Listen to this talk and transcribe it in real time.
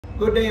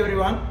Good day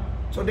everyone.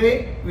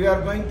 Today we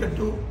are going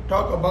to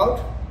talk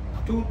about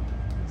two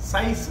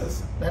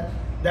sizes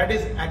that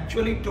is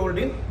actually told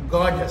in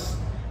gauges.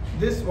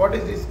 This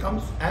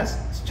comes as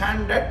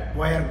standard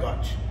wire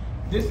gauge.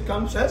 This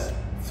comes as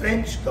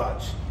French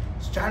gauge.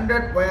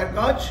 Standard wire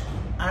gauge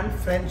and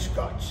French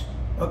gauge.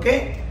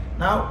 Okay.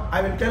 Now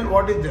I will tell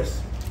what is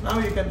this. Now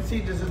you can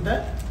see this is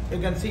you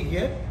can see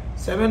here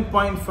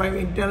 7.5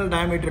 internal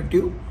diameter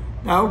tube.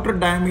 The outer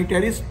diameter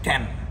is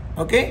 10.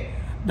 Okay.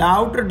 The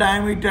outer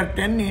diameter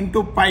 10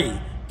 into pi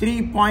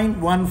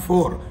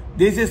 3.14.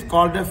 This is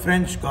called a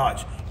French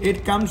gauge.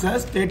 It comes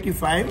as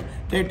 35,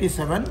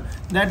 37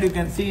 that you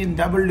can see in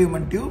double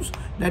lumen tubes,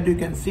 that you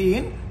can see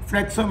in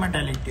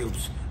flexometallic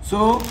tubes.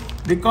 So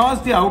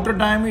because the outer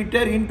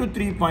diameter into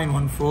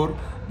 3.14,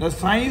 the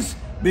size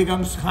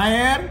becomes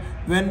higher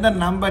when the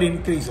number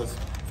increases.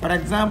 For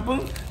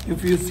example,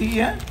 if you see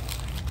a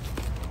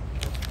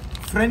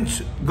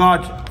French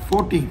gauge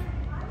 14,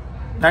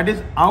 that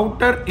is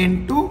outer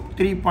into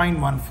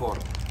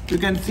 3.14. You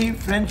can see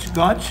French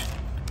gauge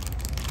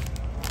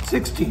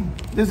 16.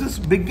 This is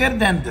bigger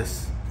than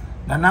this.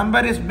 The number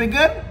is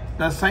bigger,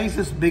 the size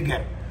is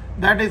bigger.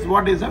 That is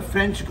what is a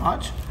French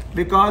gauge,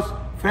 because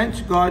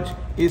French gauge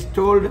is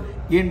told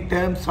in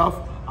terms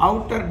of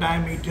outer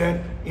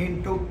diameter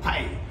into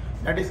pi.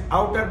 That is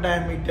outer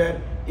diameter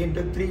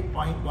into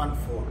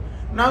 3.14.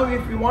 Now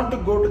if you want to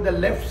go to the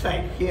left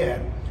side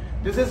here,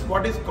 this is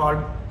what is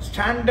called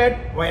standard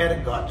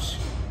wire gauge.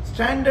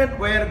 Standard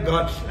wire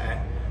gauge,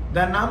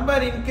 the number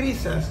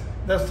increases,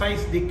 the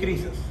size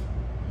decreases.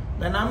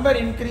 The number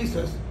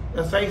increases,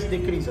 the size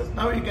decreases.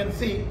 Now you can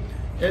see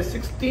a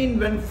 16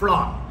 Ven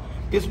flange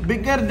is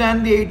bigger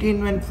than the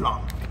 18 Ven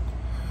flange,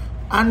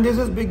 and this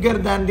is bigger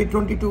than the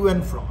 22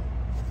 Ven flange.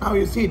 Now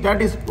you see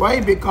that is why,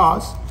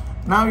 because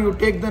now you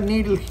take the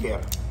needle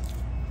here.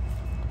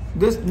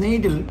 This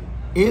needle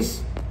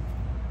is,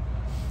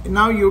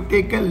 now you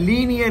take a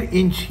linear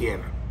inch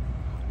here.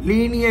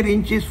 Linear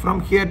inch is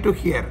from here to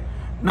here.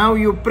 Now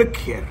you prick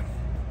here.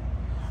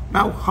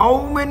 Now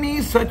how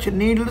many such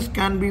needles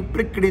can be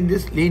pricked in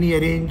this linear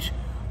inch?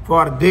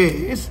 For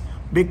this,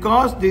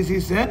 because this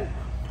is a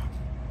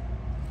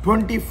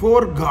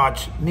 24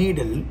 gauge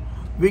needle,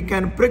 we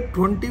can prick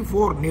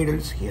 24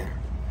 needles here.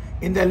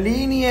 In the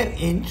linear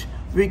inch,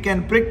 we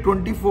can prick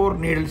 24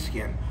 needles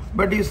here.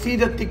 But you see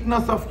the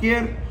thickness of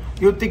here,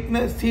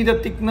 see the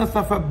thickness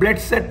of a blood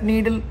set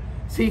needle.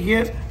 See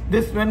here,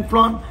 this Ven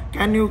flange,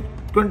 can you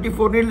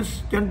 24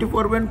 needles,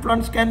 24 Ven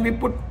flanges can be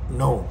put?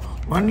 No,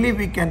 only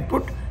we can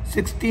put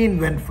 16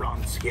 Ven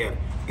flanges here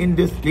in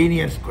this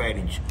linear square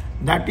inch.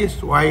 That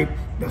is why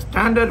the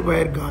standard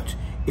wire gauge,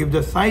 if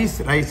the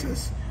size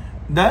rises,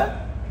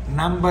 the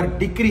number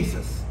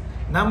decreases.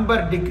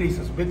 Number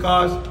decreases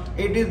because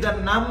it is the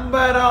number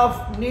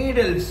of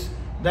needles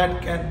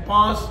that can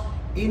pass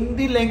in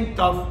the length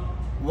of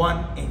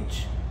 1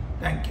 inch.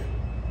 Thank you.